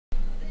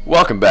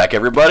Welcome back,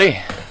 everybody.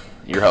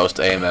 Your host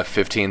AMF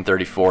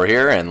 1534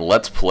 here, and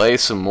let's play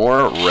some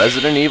more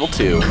Resident Evil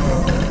 2.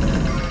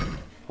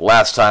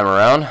 Last time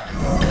around,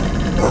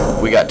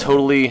 we got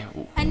totally...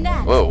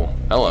 Annette! Whoa,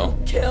 hello.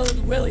 You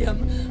killed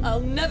William.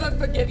 I'll never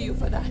forgive you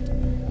for that.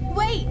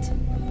 Wait!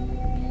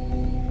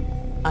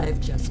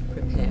 I've just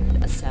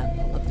prepared a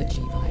sample of the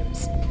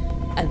G-Virus,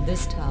 and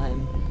this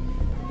time,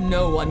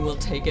 no one will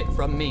take it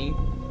from me.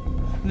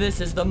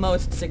 This is the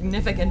most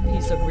significant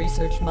piece of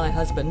research my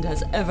husband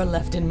has ever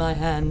left in my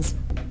hands.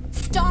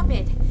 Stop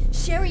it!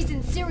 Sherry's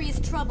in serious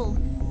trouble.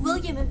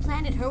 William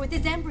implanted her with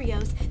his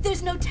embryos.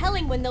 There's no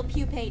telling when they'll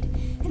pupate.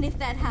 And if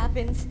that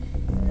happens,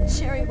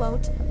 Sherry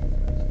won't...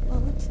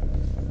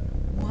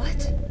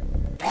 What?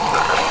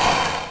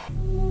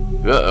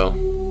 Uh-oh.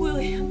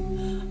 William.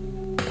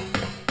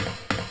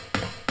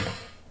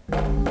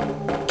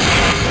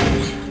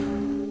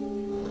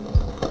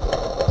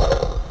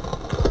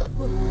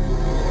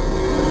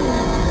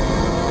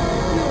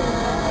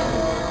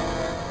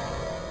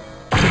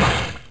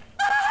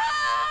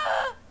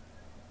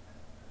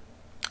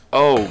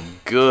 Oh,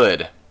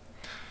 good.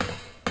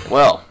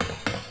 Well,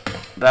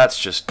 that's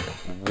just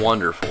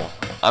wonderful.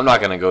 I'm not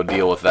gonna go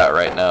deal with that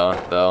right now,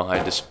 though. I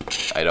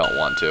don't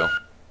want to.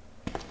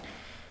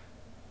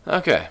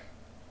 Okay.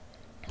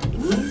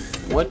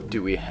 What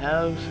do we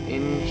have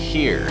in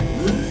here?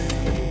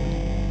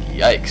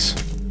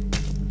 Yikes.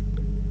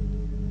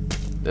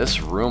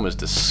 This room is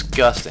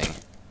disgusting.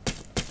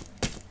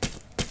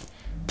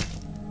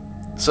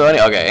 So,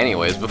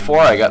 anyways, before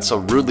I got so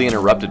rudely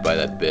interrupted by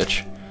that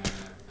bitch,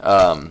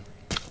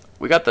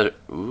 we got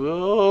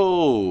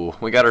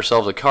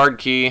ourselves a card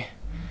key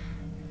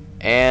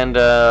and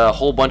a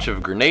whole bunch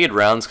of grenade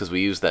rounds because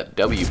we used that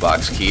W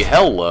box key.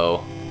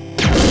 Hello.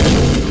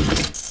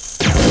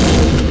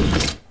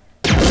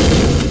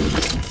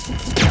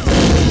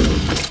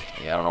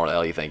 Yeah, I don't know where the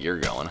hell you think you're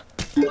going.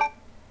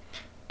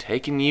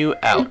 Taking you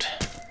out.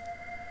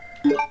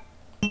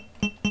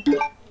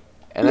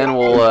 And then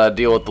we'll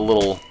deal with the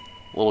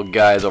little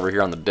guys over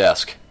here on the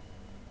desk.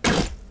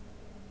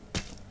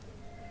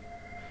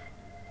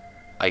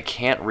 I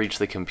can't reach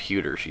the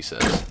computer, she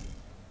says.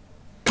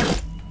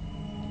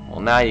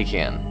 Well, now you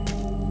can.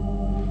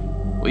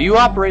 Will you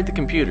operate the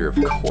computer? Of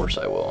course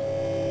I will.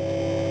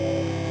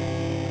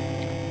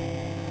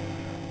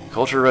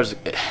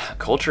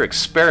 Culture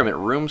Experiment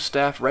Room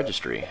Staff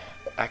Registry.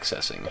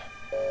 Accessing.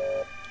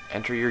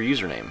 Enter your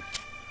username.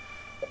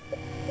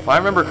 If I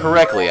remember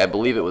correctly, I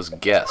believe it was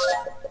guest.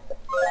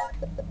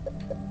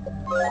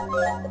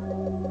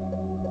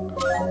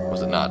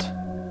 Was it not?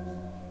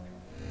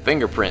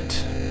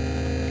 Fingerprint.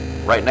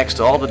 Right next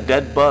to all the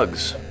dead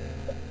bugs.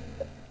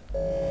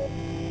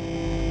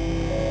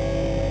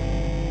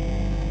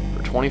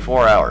 For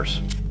 24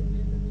 hours.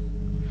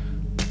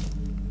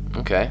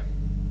 Okay.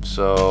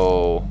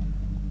 So...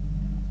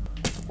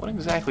 what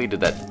exactly did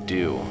that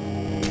do?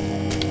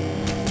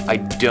 I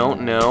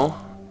don't know.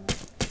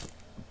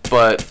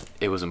 But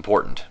it was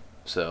important.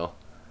 So...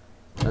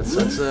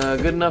 that's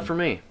good enough for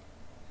me.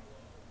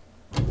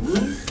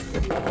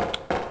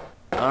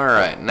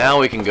 Alright, now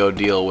we can go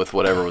deal with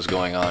whatever was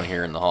going on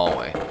here in the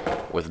hallway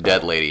with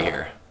Dead Lady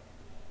here.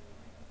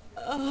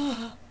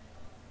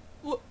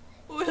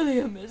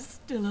 William is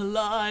still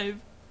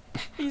alive.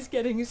 He's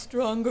getting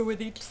stronger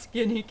with each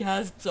skin he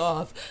casts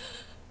off.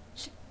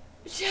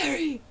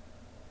 Shari!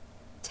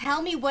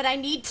 Tell me what I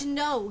need to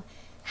know.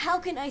 How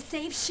can I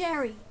save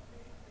Sherry?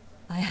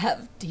 I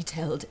have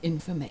detailed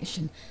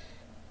information.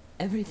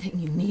 Everything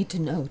you need to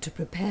know to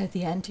prepare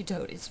the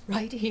antidote is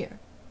right here.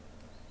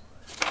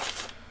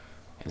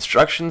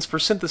 Instructions for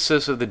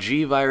synthesis of the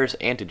G-Virus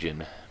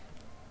antigen.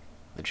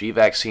 The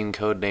G-Vaccine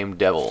codenamed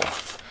Devil.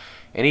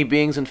 Any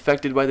beings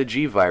infected by the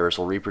G-Virus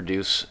will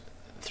reproduce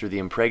through the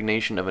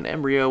impregnation of an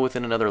embryo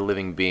within another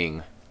living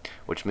being.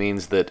 Which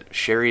means that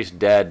Sherry's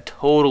dad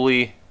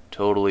totally...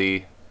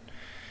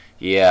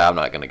 yeah, I'm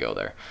not going to go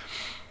there.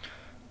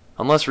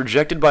 Unless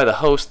rejected by the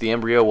host, the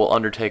embryo will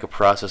undertake a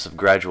process of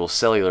gradual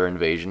cellular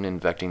invasion,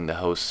 infecting the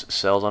host's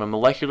cells on a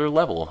molecular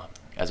level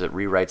as it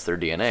rewrites their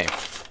DNA.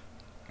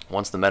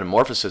 Once the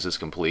metamorphosis is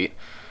complete,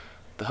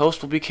 the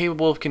host will be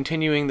capable of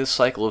continuing this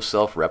cycle of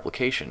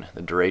self-replication.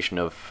 The duration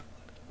of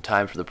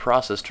time for the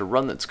process to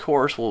run its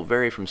course will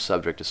vary from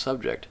subject to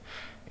subject.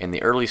 In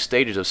the early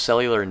stages of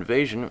cellular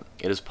invasion,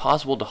 it is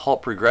possible to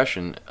halt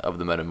progression of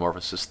the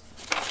metamorphosis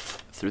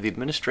through the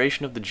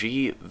administration of the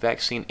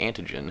G-Vaccine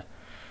antigen.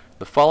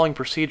 The following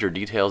procedure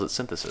details its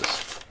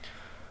synthesis.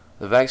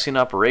 The vaccine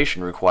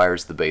operation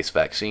requires the base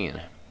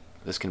vaccine.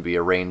 This can be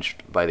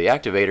arranged by the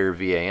activator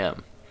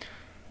VAM.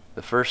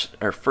 First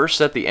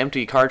set the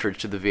empty cartridge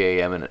to the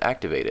VAM and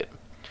activate it.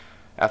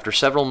 After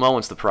several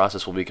moments, the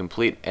process will be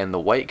complete, and the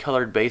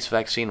white-colored base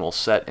vaccine will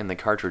set in the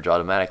cartridge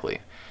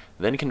automatically.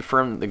 Then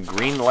confirm the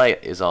green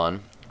light is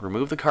on,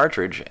 remove the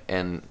cartridge,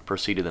 and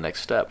proceed to the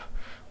next step.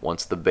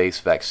 Once the base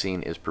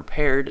vaccine is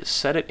prepared,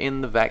 set it in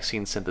the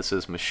vaccine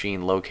synthesis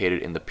machine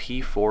located in the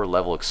P4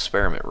 level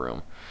experiment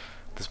room.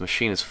 This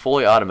machine is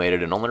fully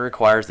automated and only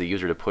requires the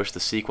user to push the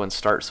sequence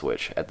start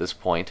switch. At this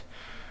point,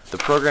 The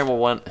program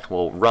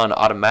will run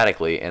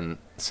automatically and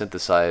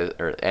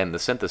the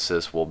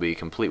synthesis will be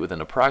complete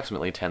within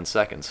approximately 10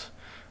 seconds.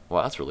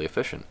 Wow, that's really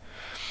efficient.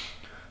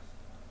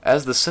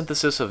 As the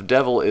synthesis of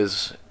Devil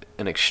is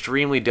an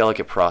extremely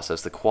delicate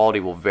process, the quality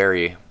will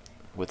vary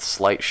with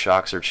slight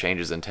shocks or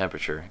changes in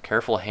temperature.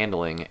 Careful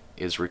handling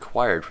is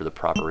required for the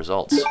proper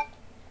results.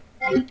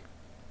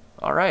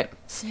 Alright.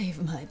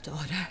 Save my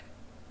daughter.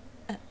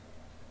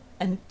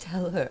 And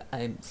tell her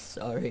I'm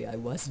sorry I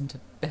wasn't a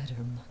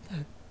better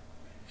mother.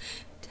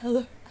 Tell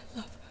her I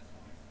love her.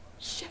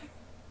 Shari.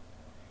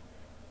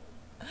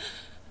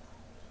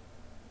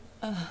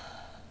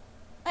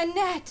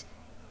 Annette!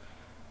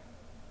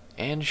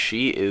 And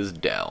she is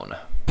down.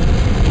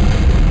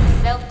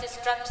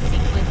 Self-destruct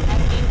sequence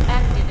has been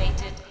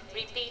activated.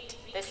 Repeat,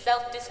 the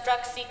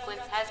self-destruct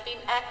sequence has been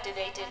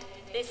activated.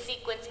 This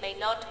sequence may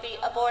not be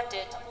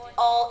aborted.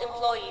 All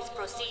employees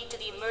proceed to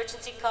the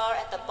emergency car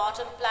at the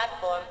bottom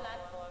platform.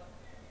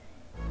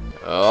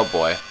 Oh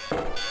boy.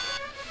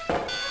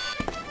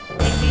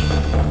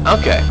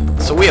 Okay,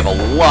 so we have a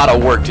lot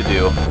of work to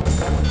do.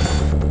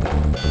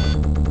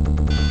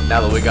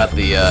 Now that we got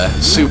the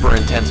super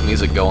intense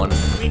music going,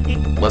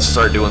 let's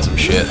start doing some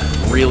shit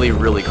really,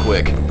 really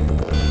quick.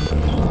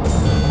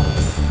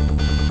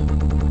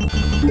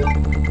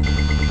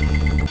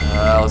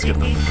 Let's get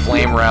the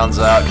flame rounds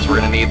out, because we're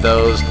going to need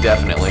those,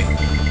 definitely.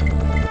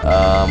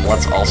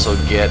 Let's also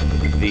get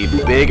the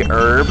big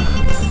herb,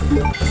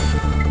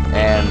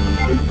 and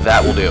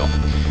that will do.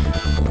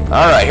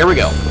 Alright, here we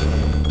go.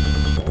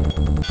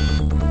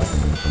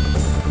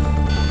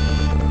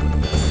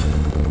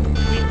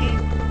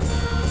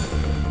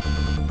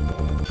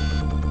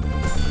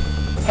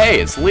 Hey,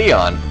 it's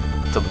Leon.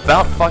 It's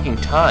about fucking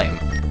time.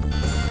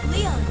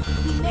 Leon,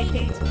 we made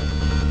it.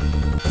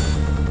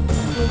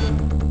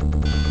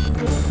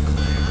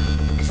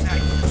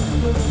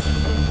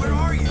 Where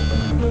are you?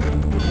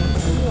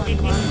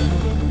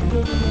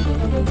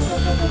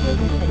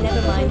 But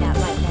never mind that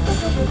right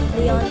now.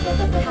 Leon, you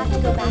have to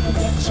go back and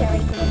get Shari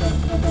for me.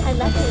 I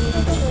left her in the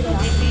security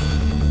office.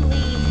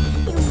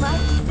 Please, you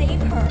must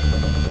save her.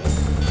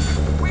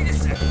 Wait a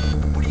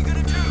second. What are you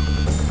gonna do?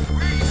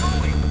 Where are you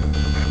going?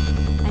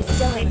 I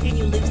still have a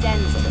few loose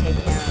ends to take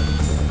care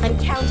of. I'm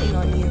counting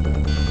on you.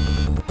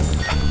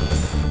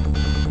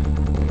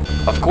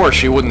 Of course,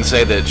 she wouldn't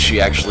say that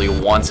she actually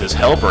wants his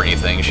help or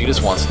anything. She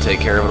just wants to take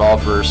care of it all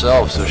for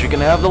herself so she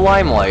can have the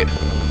limelight.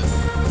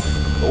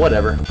 But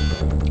whatever.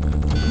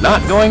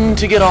 Not going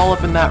to get all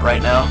up in that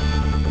right now.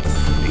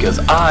 Because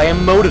I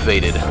am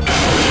motivated.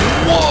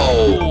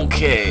 Whoa,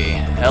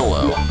 okay.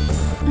 Hello.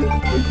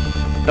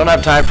 Don't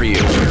have time for you.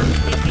 Get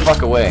the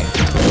fuck away.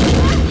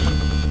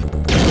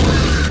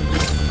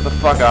 Get the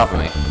fuck off of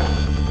me.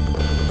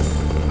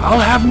 I'll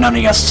have none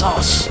of your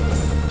sauce.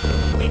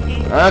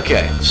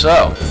 Okay,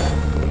 so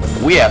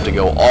we have to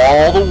go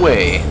all the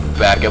way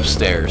back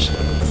upstairs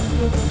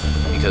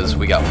because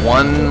we got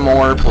one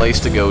more place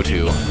to go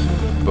to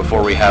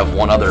before we have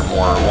one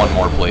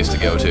more place to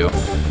go to,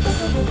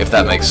 if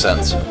that makes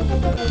sense.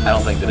 I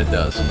don't think that it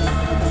does.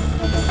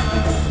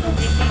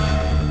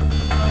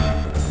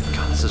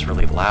 God, this is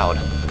really loud.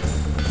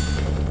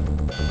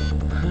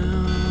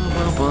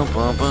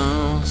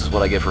 This is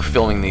what I get for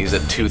filming these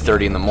at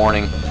 2:30 in the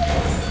morning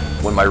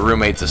when my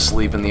roommate's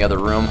asleep in the other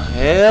room.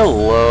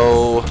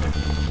 Hello.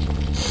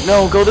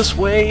 No, go this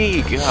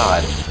way.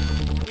 God.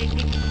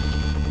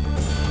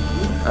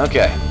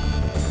 Okay.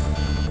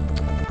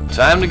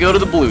 Time to go to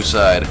the blue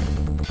side.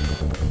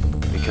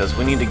 Because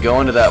we need to go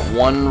into that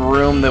one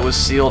room that was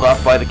sealed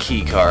off by the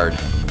key card.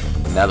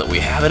 Now that we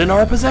have it in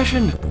our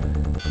possession.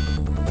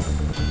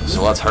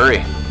 So let's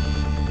hurry.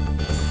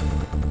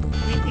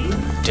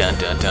 Dun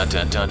dun dun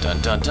dun dun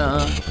dun dun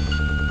dun.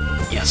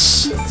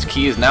 Yes, this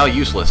key is now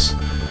useless.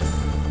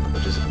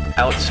 Which is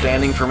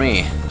outstanding for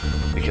me.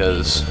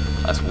 Because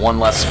that's one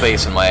less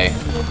space in my...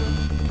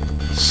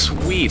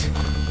 Sweet!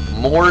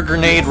 More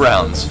grenade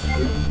rounds!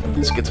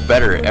 This gets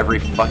better every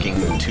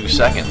fucking 2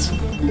 seconds.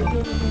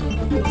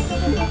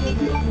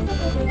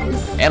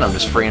 And I'm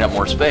just freeing up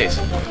more space.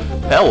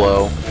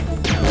 Hello!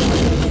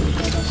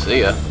 See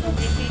ya.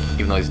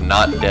 Even though he's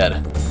not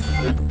dead.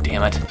 God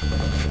damn it.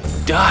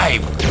 Die,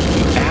 you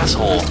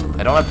asshole!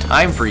 I don't have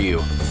time for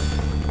you.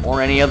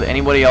 Or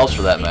anybody else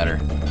for that matter.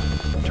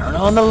 Turn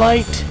on the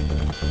light!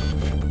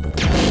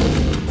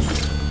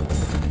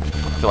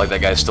 I feel like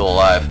that guy's still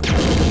alive.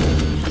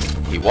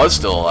 He was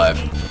still alive.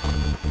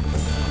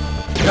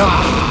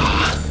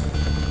 Ah!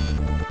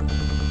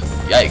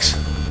 Yikes.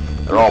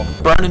 They're all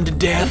burning to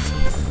death.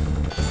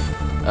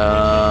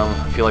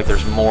 I feel like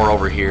there's more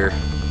over here.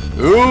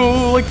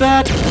 Ooh, like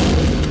that?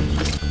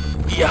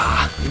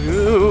 Yeah.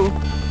 Ooh.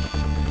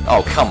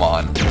 Oh, come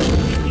on.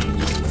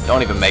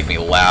 Don't even make me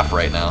laugh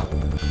right now.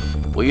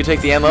 Will you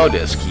take the MO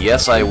disc?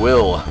 Yes, I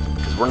will.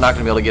 Because we're not going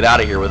to be able to get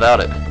out of here without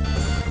it.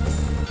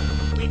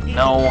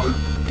 No.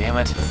 Damn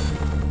it.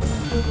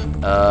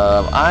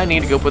 I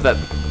need to go put that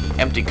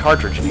empty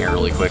cartridge in here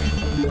really quick.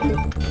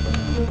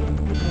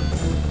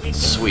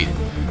 Sweet.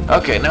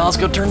 Okay, now let's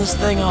go turn this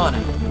thing on.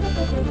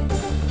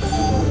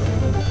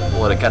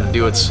 Let it kind of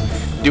do its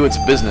do its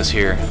business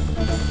here.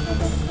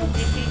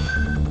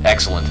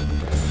 Excellent.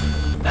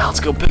 Now let's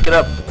go pick it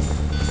up.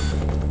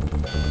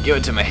 Give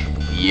it to me.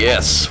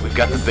 Yes, we've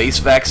got the base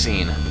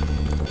vaccine.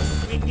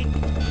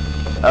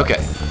 Okay,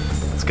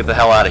 let's get the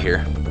hell out of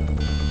here.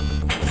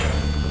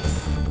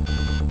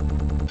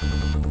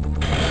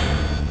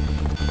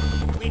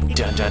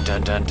 Dun dun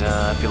dun dun dun.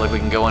 I feel like we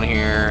can go in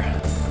here.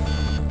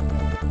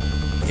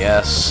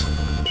 Yes.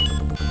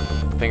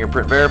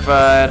 Fingerprint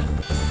verified.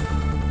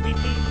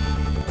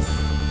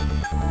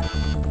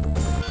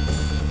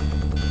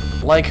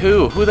 Like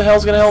who? Who the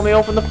hell's gonna help me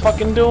open the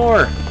fucking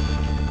door?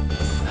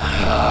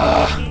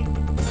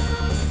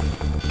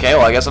 Okay,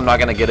 well I guess I'm not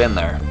gonna get in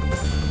there.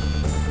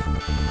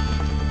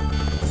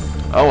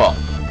 Oh well.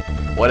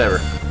 Whatever.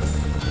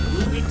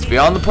 It's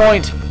beyond the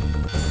point.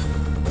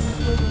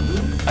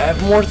 I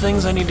have more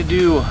things I need to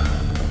do.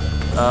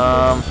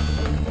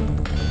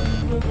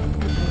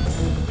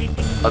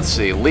 Let's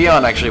see.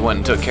 Leon actually went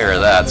and took care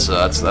of that, so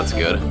that's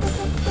good.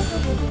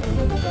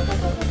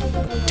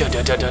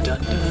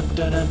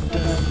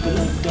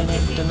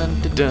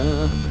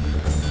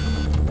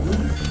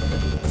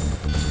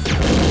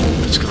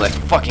 Just because I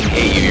fucking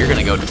hate you, you're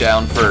gonna go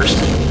down first.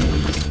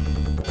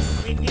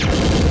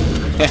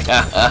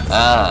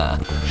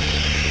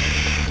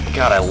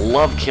 God, I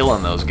love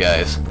killing those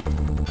guys.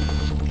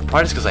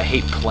 Probably just because I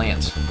hate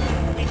plants.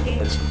 They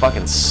just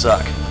fucking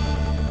suck.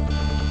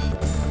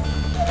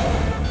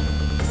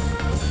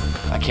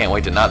 I can't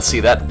wait to not see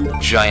that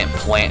giant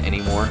plant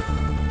anymore.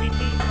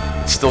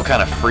 It still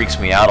kind of freaks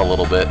me out a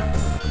little bit.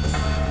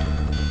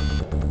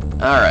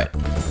 Alright.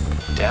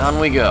 Down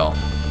we go.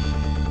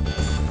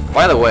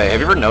 By the way,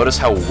 have you ever noticed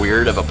how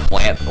weird of a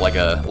plant, like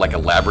a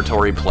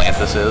laboratory plant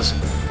this is?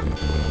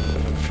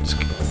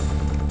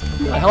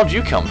 Where the hell did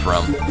you come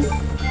from?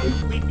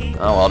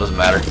 Oh well, it doesn't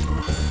matter.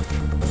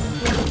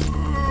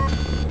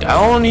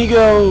 Down he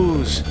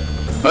goes!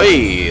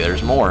 Hey,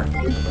 there's more.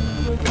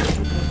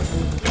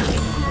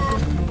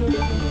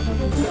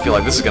 I feel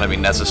like this is gonna be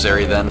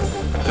necessary then. I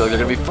feel like they're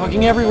gonna be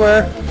fucking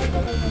everywhere.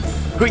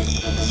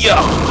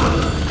 Hey-ya!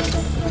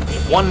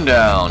 One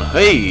down.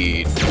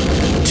 Hey!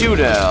 Two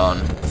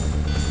down.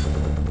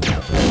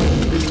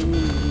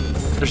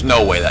 There's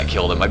no way that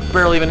killed him. I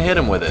barely even hit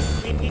him with it.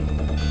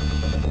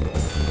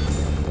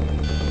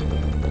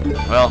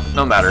 Well,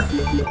 no matter.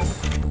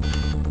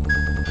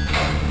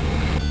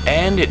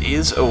 And it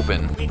is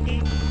open.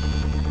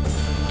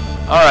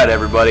 Alright,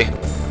 everybody.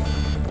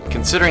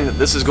 Considering that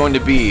this is going to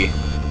be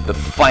the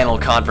final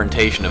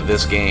confrontation of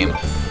this game,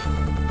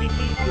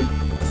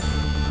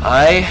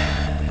 I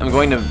am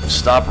going to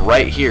stop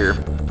right here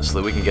so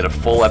that we can get a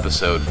full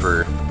episode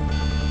for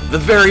the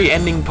very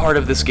ending part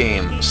of this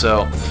game.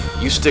 So,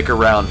 you stick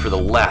around for the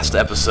last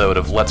episode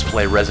of Let's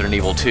Play Resident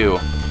Evil 2,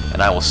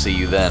 and I will see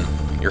you then.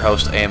 Your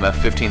host,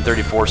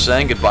 AMF1534,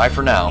 saying goodbye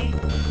for now.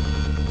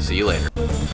 See you later.